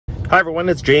Hi everyone,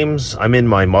 it's James. I'm in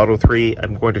my Model 3.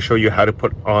 I'm going to show you how to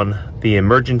put on the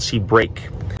emergency brake.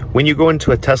 When you go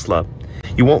into a Tesla,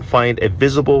 you won't find a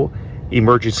visible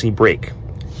emergency brake.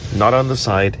 Not on the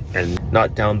side and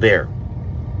not down there.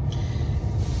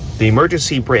 The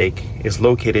emergency brake is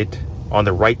located on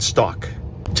the right stalk.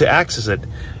 To access it,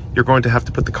 you're going to have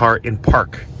to put the car in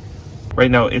park.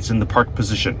 Right now it's in the park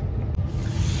position.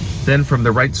 Then from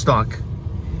the right stalk,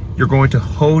 you're going to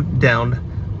hold down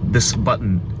this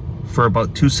button for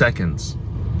about 2 seconds.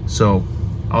 So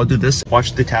I'll do this.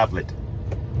 Watch the tablet.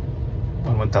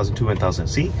 1000 to 1000.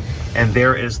 See? And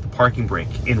there is the parking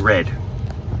brake in red.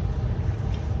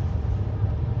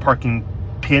 Parking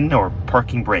pin or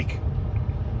parking brake.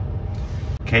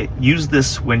 Okay, use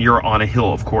this when you're on a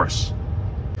hill, of course.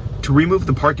 To remove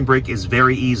the parking brake is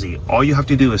very easy. All you have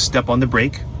to do is step on the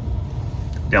brake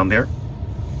down there.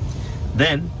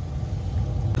 Then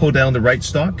pull down the right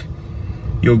stalk.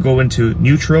 You'll go into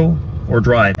neutral or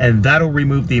drive, and that'll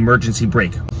remove the emergency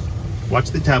brake. Watch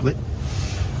the tablet.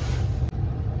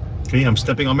 Okay, I'm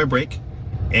stepping on my brake,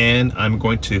 and I'm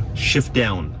going to shift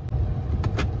down.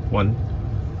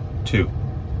 1, 2.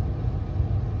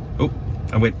 Oh,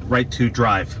 I went right to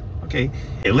drive. Okay,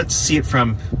 let's see it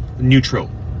from neutral.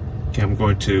 Okay, I'm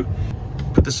going to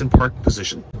put this in park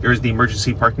position. There's the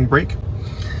emergency parking brake.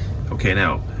 Okay,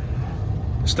 now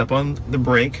step on the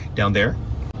brake down there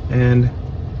and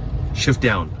shift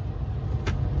down.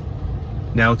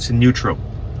 Now it's in neutral.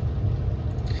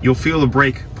 You'll feel the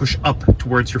brake push up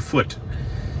towards your foot.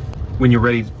 When you're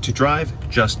ready to drive,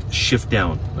 just shift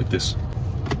down like this.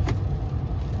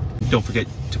 Don't forget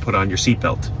to put on your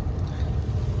seatbelt.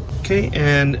 Okay,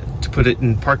 and to put it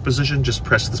in park position, just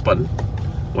press this button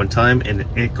one time and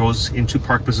it goes into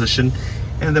park position,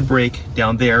 and the brake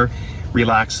down there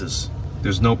relaxes.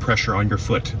 There's no pressure on your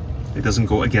foot. It doesn't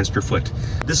go against your foot.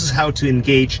 This is how to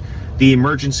engage the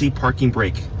emergency parking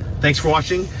brake. Thanks for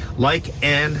watching. Like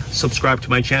and subscribe to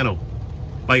my channel.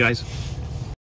 Bye guys.